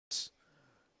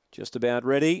Just about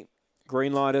ready.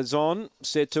 Green light is on.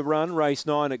 Set to run. Race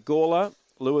 9 at Gawler.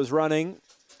 Lures running.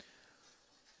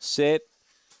 Set.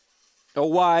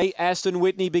 Away. Aston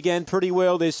Whitney began pretty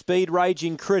well. Their Speed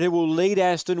Raging Critter will lead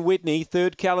Aston Whitney.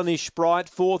 Third, Callanish Sprite.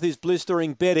 Fourth is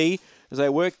Blistering Betty. As they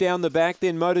work down the back,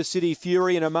 then Motor City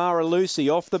Fury and Amara Lucy.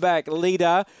 Off the back,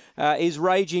 leader is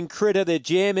Raging Critter. They're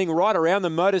jamming right around the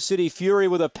Motor City Fury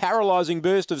with a paralysing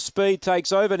burst of speed.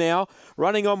 Takes over now.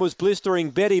 Running on was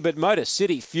Blistering Betty, but Motor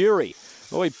City Fury,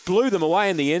 oh, he blew them away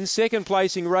in the end. Second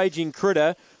placing, Raging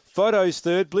Critter. Photos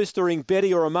third, Blistering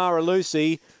Betty or Amara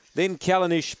Lucy. Then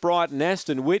Callanish Sprite and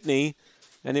Aston Whitney.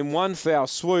 And in one foul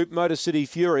swoop, Motor City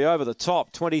Fury over the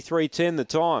top. 23.10 the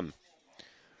time.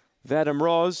 Vadim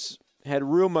Roz had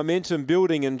real momentum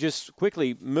building and just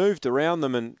quickly moved around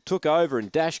them and took over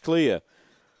and dashed clear.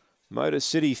 Motor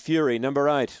City Fury, number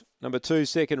 8. Number 2,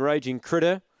 second, Raging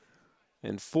Critter.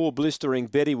 And 4, Blistering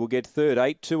Betty will get third.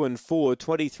 8, 2 and 4,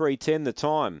 23.10 the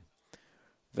time.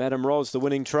 Vadim Roz, the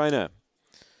winning trainer.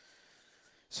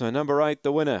 So number 8,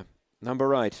 the winner.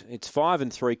 Number 8. It's 5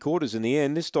 3/4 in the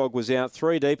end. This dog was out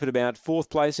 3 deep at about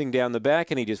 4th placing down the back,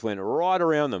 and he just went right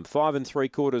around them. 5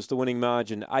 3/4 the winning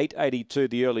margin. 8.82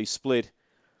 the early split,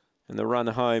 and the run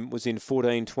home was in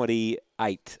 14.28.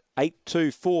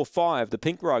 8.245. The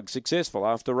Pink Rug successful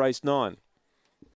after race 9.